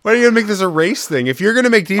 Why are you gonna make this a race thing? If you're gonna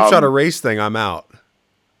make Deep Shot a race thing, I'm out.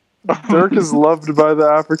 Dirk is loved by the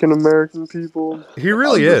African American people. He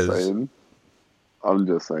really I'm is. just saying. I'm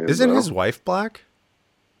just saying. Isn't though. his wife black?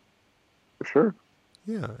 Sure.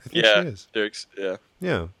 Yeah, I think Yeah, she is. Dirk's. Yeah.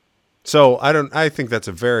 Yeah. So I think that's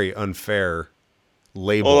a very unfair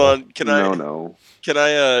label. Hold on. Can No. Can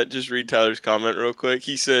I just read Tyler's comment real quick?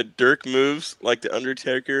 He said Dirk moves like the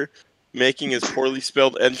Undertaker, making his poorly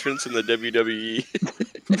spelled entrance in the WWE.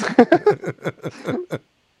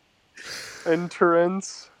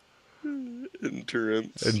 Entrance.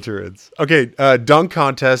 Entrance. Okay, dunk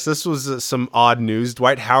contest. This was some odd news.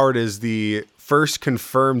 Dwight Howard is the first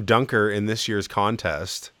confirmed dunker in this year's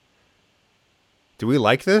contest. Do we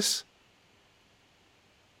like this?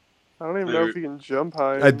 I don't even know if he can jump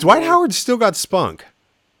high. Dwight Howard's still got spunk.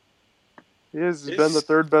 He has been the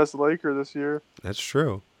third best Laker this year. That's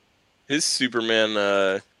true. His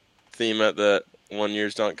Superman theme at that one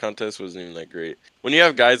year's dunk contest wasn't even that great. When you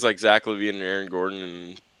have guys like Zach LaVine and Aaron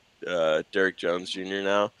Gordon and Derrick Jones Jr.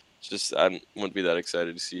 now, it's just I wouldn't be that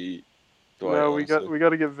excited to see Dwight. No, we got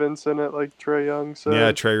to get Vince in it like Trae Young said.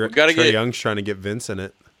 Yeah, Trae Young's trying to get Vince in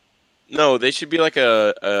it. No, they should be like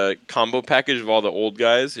a combo package of all the old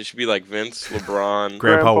guys. It should be like Vince, LeBron,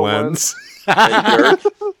 Grandpa Wentz. and Dirk.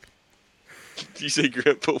 Did you say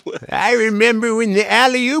Grandpa Wentz? I remember when the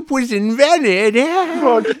alley-oop was invented.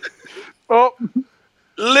 Oh.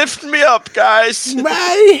 Lift me up, guys.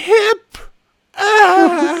 My hip.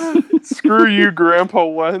 Screw you, Grandpa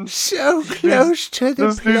Wentz. So close to the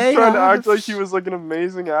This dude's trying to act playoffs. like he was like an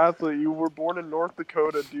amazing athlete. You were born in North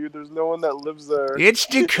Dakota, dude. There's no one that lives there. It's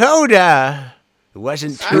Dakota. It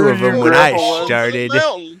wasn't two Screw of them you, when I Grandpa Wentz. started.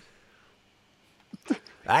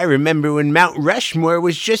 I remember when Mount Rushmore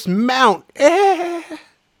was just Mount.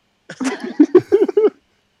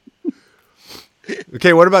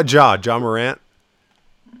 Okay, what about John Morant?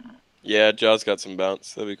 Yeah, Jaw's got some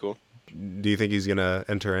bounce. That'd be cool. Do you think he's going to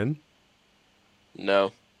enter in?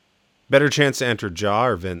 No. Better chance to enter Jaw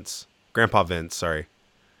or Vince? Grandpa Vince, sorry.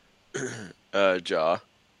 Jaw.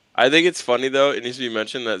 I think it's funny, though. It needs to be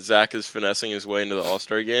mentioned that Zach is finessing his way into the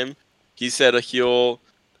All-Star game. He said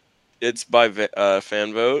it's by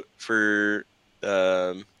fan vote for,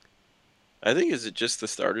 I think, is it just the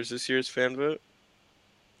starters this year's fan vote?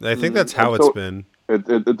 I think that's how it's been.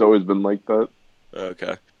 It's always been like that.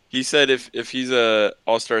 Okay. He said if he's a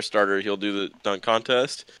All-Star starter, he'll do the dunk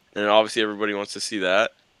contest, and obviously everybody wants to see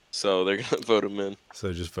that, so they're gonna vote him in.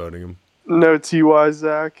 So just voting him. No TY,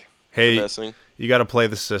 Zach. Hey, Finessing. You got to play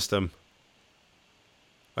the system.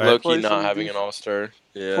 All right. Low-key not having an All-Star.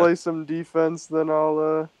 Yeah. Play some defense, then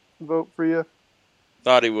I'll vote for you.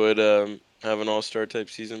 Thought he would have an All-Star type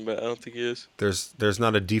season, but I don't think he is. There's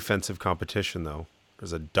not a defensive competition though.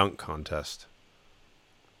 There's a dunk contest.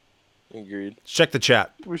 Agreed. Let's check the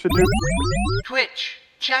chat. We should do Twitch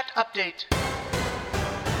chat update.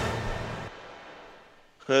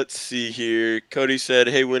 Let's see here. Cody said,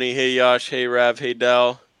 "Hey Winnie, hey Yash, hey Rav, hey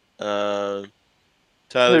Dal." Tyler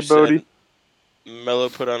hey, Bodie. said, "Melo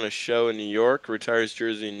put on a show in New York. Retires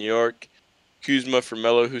jersey in New York." Kuzma for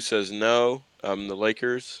Melo, who says no. The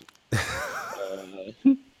Lakers.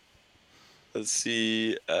 Let's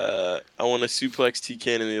see. I want to suplex TK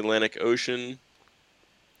in the Atlantic Ocean.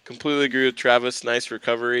 Completely agree with Travis. Nice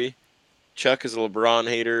recovery. Chuck is a LeBron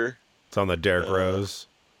hater. It's on the Derrick Rose.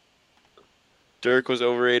 Dirk was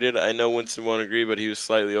overrated. I know Winston won't agree, but he was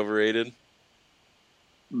slightly overrated.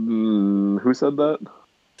 Who said that?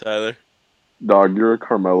 Tyler. Dog, you're a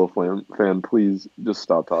Carmelo fan. Please just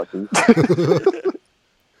stop talking.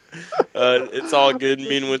 It's all good.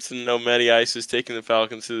 Me and Winston know Matty Ice is taking the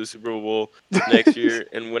Falcons to the Super Bowl next year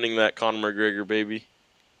and winning that Conor McGregor baby.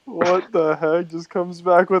 What the heck? Just comes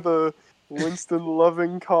back with a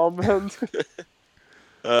Winston-loving comment.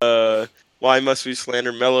 Why must we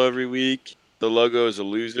slander Melo every week? The logo is a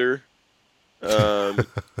loser.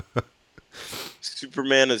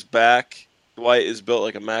 Superman is back. Dwight is built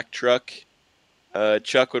like a Mack truck.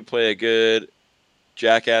 Chuck would play a good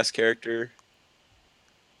jackass character.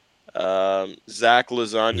 Zach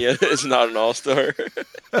Lasagna is not an all-star.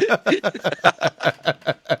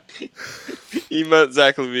 He meant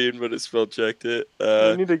Zach Levine, but his spell checked it.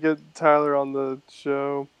 We need to get Tyler on the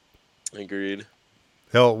show. Agreed.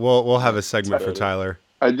 We'll have a segment for Tyler.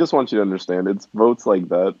 I just want you to understand, it's votes like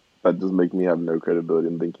that just make me have no credibility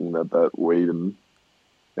in thinking that Wade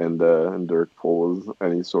and Dirk poll was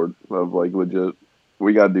any sort of like legit.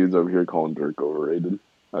 We got dudes over here calling Dirk overrated.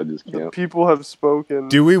 I just can't. The people have spoken.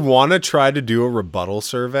 Do we want to try to do a rebuttal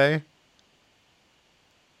survey?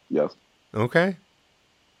 Yes. Okay.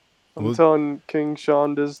 I'm telling King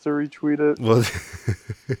Shondas to retweet it. Well,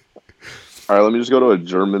 all right, let me just go to a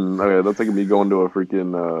German. Okay, that's like me going to a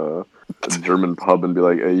freaking a German pub and be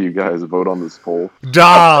like, "Hey, you guys, vote on this poll."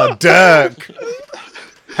 Da, Dirk.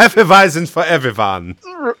 Hefeweizen for everyone.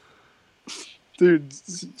 Dude,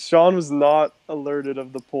 Sean was not alerted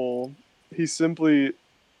of the poll. He simply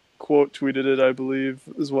quote tweeted it, I believe,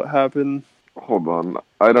 is what happened. Hold on,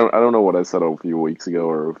 I don't know what I said a few weeks ago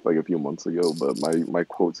or like a few months ago, but my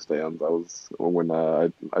quote stands. I was when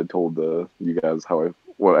I told you guys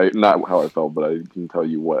not how I felt, but I can tell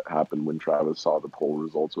you what happened when Travis saw the poll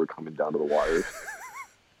results were coming down to the wire.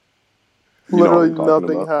 Literally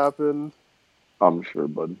nothing happened. I'm sure,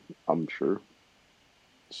 bud. I'm sure.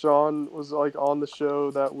 Sean was like on the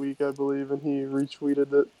show that week, I believe, and he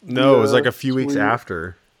retweeted it. No, it was like a few weeks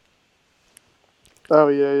after. Oh,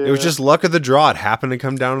 yeah. It was just luck of the draw. It happened to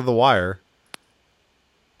come down to the wire.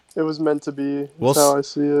 It was meant to be. That's how I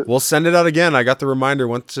see it. We'll send it out again. I got the reminder.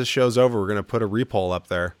 Once the show's over, we're going to put a repoll up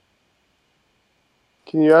there.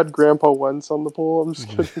 Can you add Grandpa Wentz on the poll? I'm just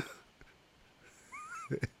kidding.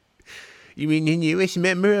 You mean the newest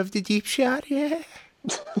member of the Deep Shot? Yeah.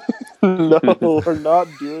 No, we're not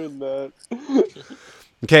doing that.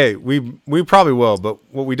 Okay, we probably will, but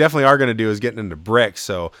what we definitely are going to do is get into bricks.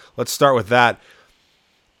 So let's start with that.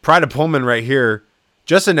 Pride of Pullman right here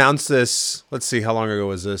just announced this. Let's see, how long ago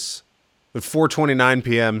was this? At 4:29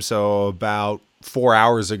 p.m., so about 4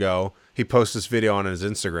 hours ago, he posted this video on his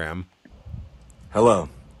Instagram. Hello,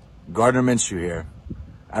 Gardner Minshew here.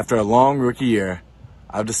 After a long rookie year,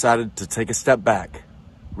 I've decided to take a step back,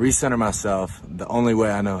 recenter myself the only way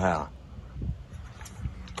I know how.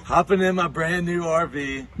 Hopping in my brand new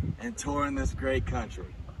RV and touring this great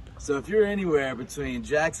country. So if you're anywhere between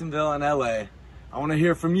Jacksonville and LA, I want to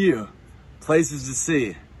hear from you. places to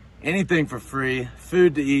see, anything for free,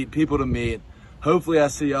 food to eat, people to meet. Hopefully I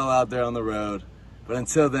see y'all out there on the road. But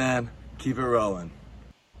until then, keep it rolling.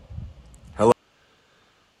 Hello.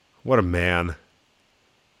 What a man.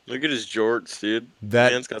 Look at his jorts, dude.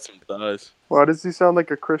 That man's got some thighs. Why does he sound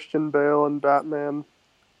like a Christian Bale and Batman?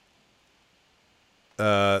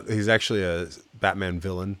 He's actually a Batman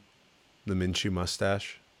villain. The Minshew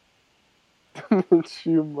mustache.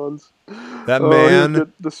 Minshew months. That man. He would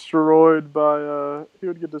get destroyed by. He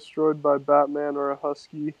would get destroyed by Batman or a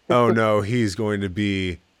husky. Oh no, he's going to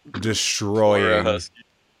be destroying Or a husky.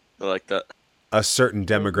 I like that. a certain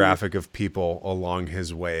demographic of people along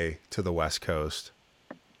his way to the West Coast.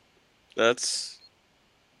 That's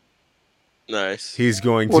nice. He's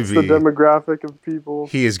going What's to be the demographic of people?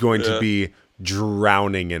 He is going to be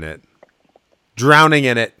drowning in it. Drowning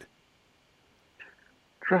in it.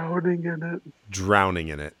 Drowning in it. Drowning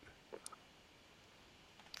in it.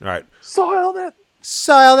 All right. Soiled it.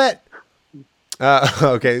 Soiled it.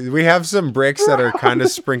 Okay, we have some bricks that are kind of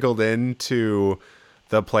sprinkled into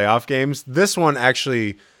the playoff games. This one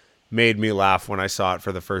actually made me laugh when I saw it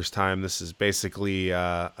for the first time. This is basically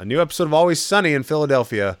a new episode of Always Sunny in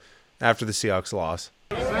Philadelphia after the Seahawks loss.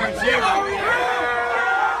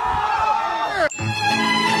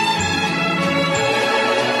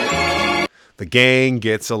 The gang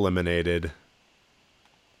gets eliminated.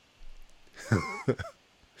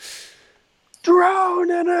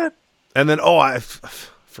 Drown in it. And then, I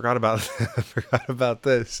forgot about forgot about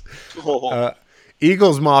this.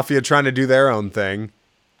 Eagles Mafia trying to do their own thing.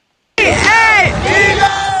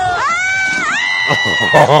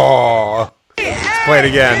 Oh, let's play it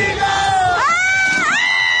again.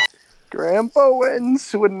 Grandpa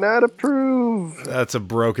Wentz would not approve. That's a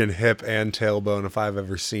broken hip and tailbone if I've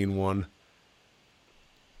ever seen one.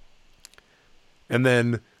 And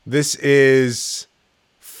then this is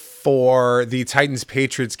for the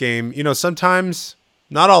Titans-Patriots game. You know, sometimes,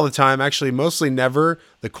 not all the time, actually mostly never,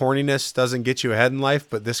 the corniness doesn't get you ahead in life,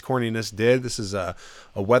 but this corniness did. This is a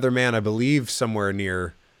weatherman, I believe, somewhere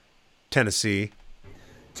near Tennessee.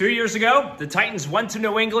 2 years ago, the Titans went to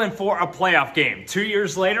New England for a playoff game. 2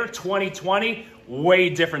 years later, 2020, way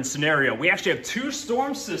different scenario. We actually have two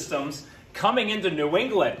storm systems coming into New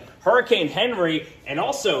England. Hurricane Henry and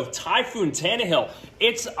also Typhoon Tannehill.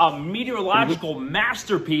 It's a meteorological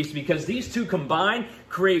masterpiece because these two combined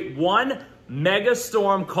create one mega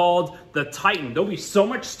storm called the Titan. There'll be so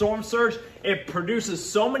much storm surge. It produces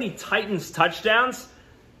so many Titans touchdowns.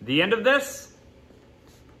 The end of this?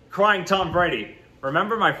 Crying Tom Brady.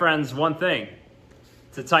 Remember, my friends, one thing.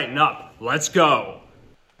 To tighten up. Let's go.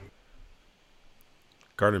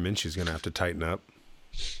 Gardner Minshew's going to have to tighten up.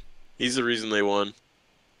 He's the reason they won.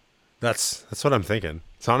 That's what I'm thinking.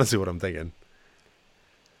 It's honestly what I'm thinking.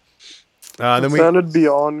 It sounded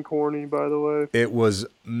beyond corny, by the way. It was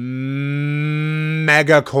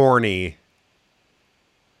mega corny.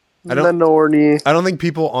 I don't think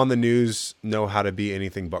people on the news know how to be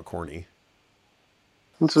anything but corny.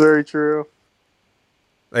 It's very true.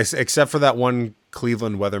 Except for that one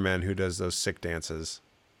Cleveland weatherman who does those sick dances.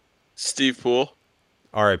 Steve Poole.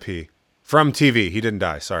 R.I.P. From TV. He didn't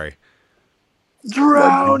die. Sorry.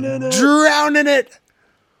 Drown in it. Drown in it.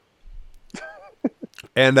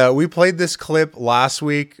 And we played this clip last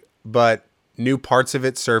week, but new parts of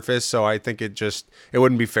it surfaced, so I think it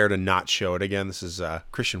wouldn't be fair to not show it again. This is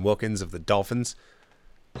Christian Wilkins of the Dolphins.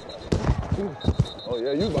 Oh,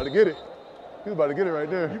 yeah, you about to get it. You about to get it right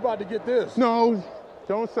there. You about to get this. No,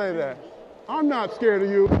 don't say that. I'm not scared of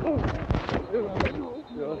you.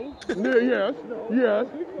 Yes.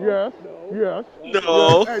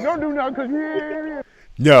 No. Hey, don't do nothing because you.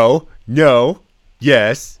 No.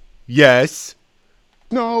 Yes.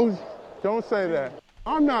 No, don't say that.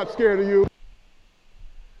 I'm not scared of you.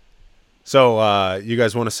 So, you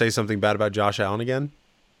guys want to say something bad about Josh Allen again?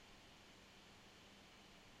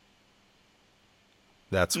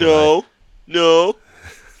 No.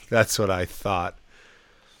 That's what I thought.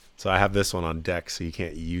 So I have this one on deck, so you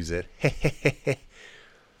can't use it.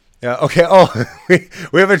 Yeah. Okay. Oh,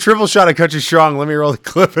 we have a triple shot of Country Strong. Let me roll the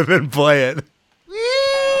clip and then play it.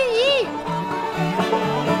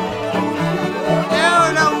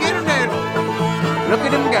 No, get him there. Look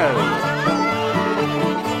at him go.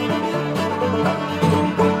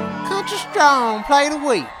 Country Strong, play the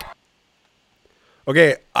week.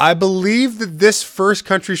 Okay, I believe that this first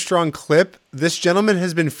Country Strong clip, this gentleman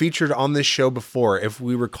has been featured on this show before. If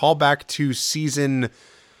we recall back to season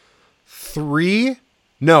 3,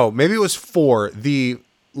 no, maybe it was 4, the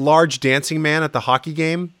large dancing man at the hockey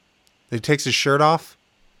game that takes his shirt off.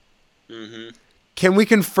 Mm-hmm. Can we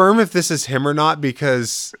confirm if this is him or not?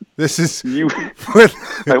 Because this is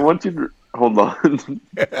I want you Hold on.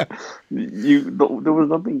 There was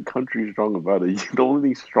nothing country strong about it. The only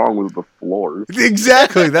thing strong was the floor.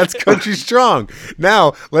 Exactly. That's country strong.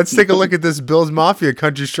 Now, let's take a look at this Bills Mafia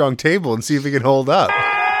country strong table and see if it can hold up.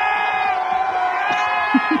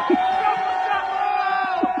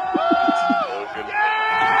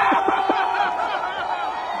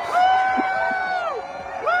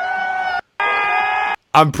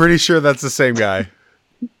 I'm pretty sure that's the same guy.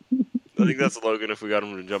 I think that's Logan if we got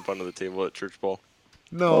him to jump onto the table at church ball.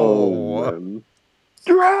 No. Oh,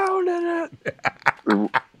 drown in it.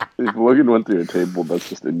 If Logan went to your table, that's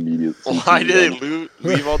just immediate. Why did they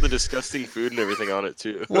leave all the disgusting food and everything on it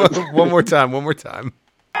too? One more time. One more time.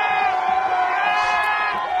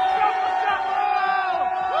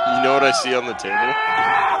 You know what I see on the table?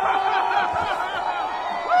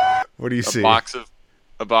 What do you see?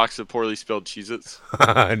 A box of poorly spelled Cheez-Its.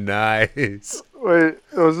 Nice. Wait,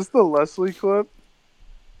 was this the Leslie clip?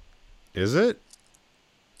 Is it?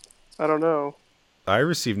 I don't know. I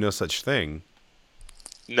received no such thing.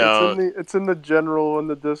 No. It's in the general in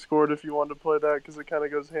the Discord if you want to play that because it kind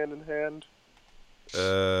of goes hand in hand.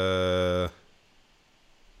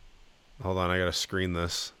 Hold on, I gotta screen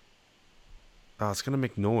this. Oh, it's gonna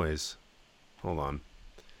make noise. Hold on.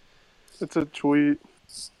 It's a tweet.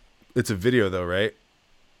 It's a video though, right?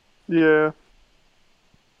 Yeah.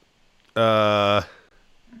 That's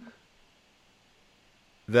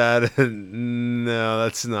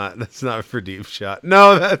not for deep shot.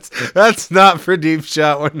 No, that's not for deep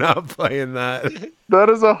shot. We're not playing that. That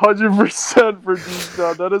is 100% for deep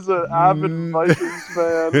shot. That is an avid Vikings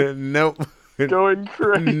fan. Nope. Going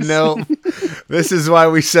crazy. Nope. This is why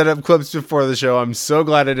we set up clips before the show. I'm so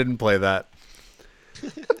glad I didn't play that.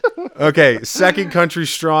 Okay, second country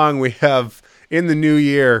strong. We have in the new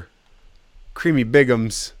year, Creamy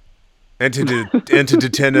Bigums, entered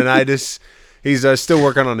tendonitis. He's still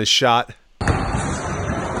working on his shot.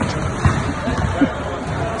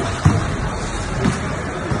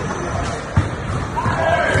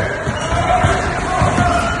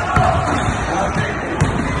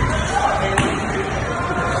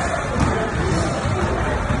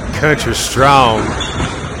 Country strong.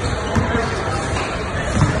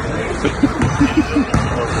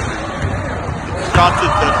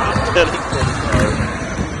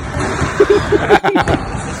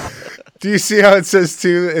 Do you see how it says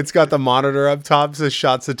too? It's got the monitor up top, says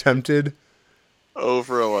shots attempted. 0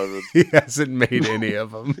 for 11. He hasn't made any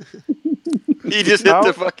of them. He just hit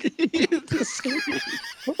the fucking. It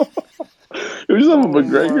was a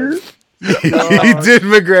McGregor. He did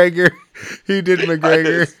McGregor. He did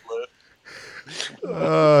McGregor.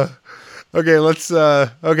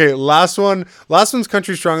 Okay, last one. Last one's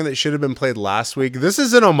country strong that should have been played last week. This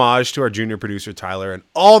is an homage to our junior producer Tyler and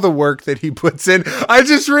all the work that he puts in. I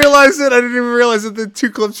just realized it. I didn't even realize that the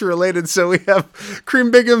two clips are related. So we have Cream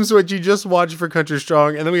Bigums, what you just watched for Country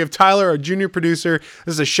Strong, and then we have Tyler, our junior producer.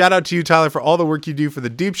 This is a shout out to you, Tyler, for all the work you do for the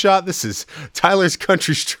deep shot. This is Tyler's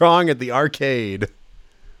Country Strong at the arcade.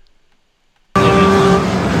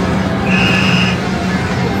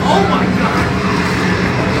 Oh my god!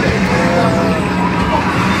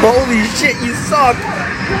 Holy shit, you suck!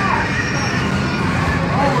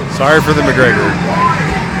 Sorry for the McGregor.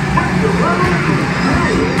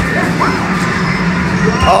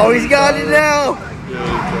 Oh, he's got it now!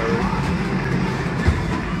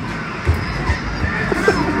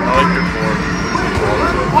 I like your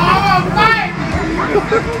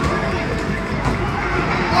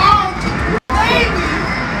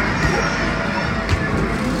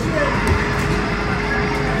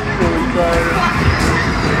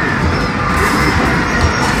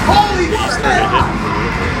Holy shit!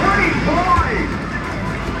 3 points!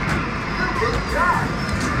 Good shot!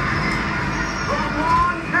 Come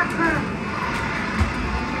on, Captain!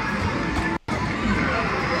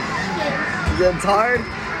 You getting tired?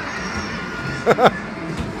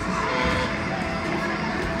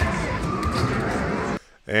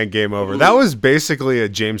 And game over. That was basically a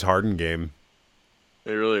James Harden game.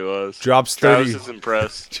 It really was. Drops 30. Travis is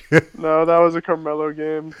impressed. No, that was a Carmelo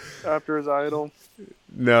game after his idol.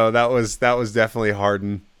 No, that was definitely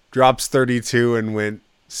Harden. Drops 32 and went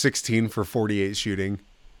 16 for 48 shooting.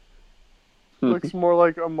 Looks more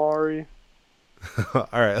like Amari. All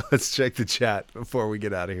right, let's check the chat before we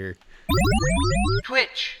get out of here.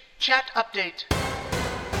 Twitch chat update.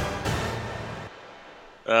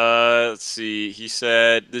 Let's see. He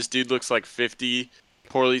said this dude looks like 50.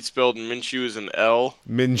 Poorly spelled Minshew is an L.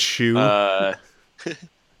 Minshew.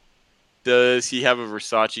 Does he have a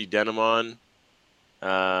Versace denim on?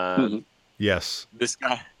 Yes. This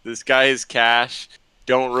guy is cash.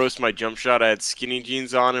 Don't roast my jump shot. I had skinny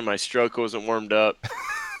jeans on and my stroke wasn't warmed up.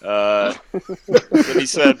 Then he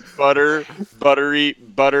said butter, buttery,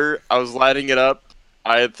 butter. I was lighting it up.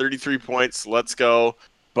 I had 33 points. Let's go.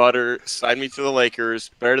 Butter. Sign me to the Lakers.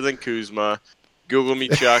 Better than Kuzma. Google me,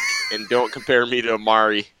 Chuck, and don't compare me to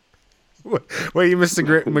Amari. Wait, you missed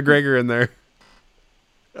McGregor in there.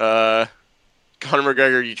 Conor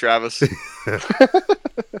McGregor, you Travis.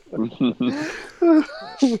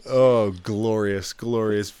 Oh, glorious,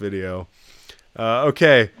 glorious video.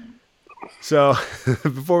 Okay. So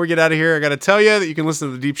before we get out of here, I got to tell you that you can listen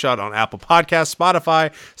to The Deep Shot on Apple Podcasts,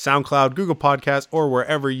 Spotify, SoundCloud, Google Podcasts, or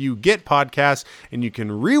wherever you get podcasts. And you can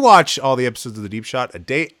rewatch all the episodes of The Deep Shot a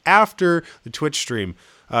day after the Twitch stream.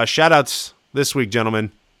 Shout outs this week,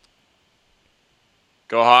 gentlemen.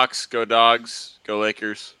 Go Hawks, go Dogs, go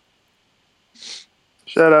Lakers.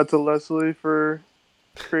 Shout out to Leslie for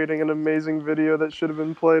creating an amazing video that should have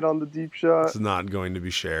been played on The Deep Shot. It's not going to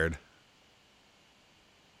be shared.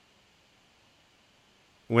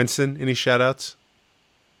 Winston, any shout-outs?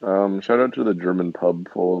 Shout out to the German pub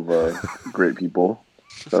full of great people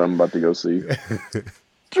that I'm about to go see.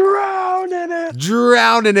 Drown in it!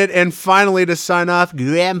 Drown in it. And finally, to sign off,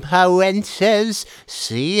 Grandpa Wentz says,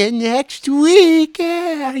 see you next week.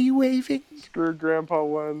 Are you waving? Screw Grandpa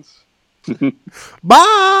Wentz.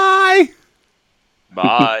 Bye!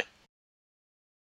 Bye.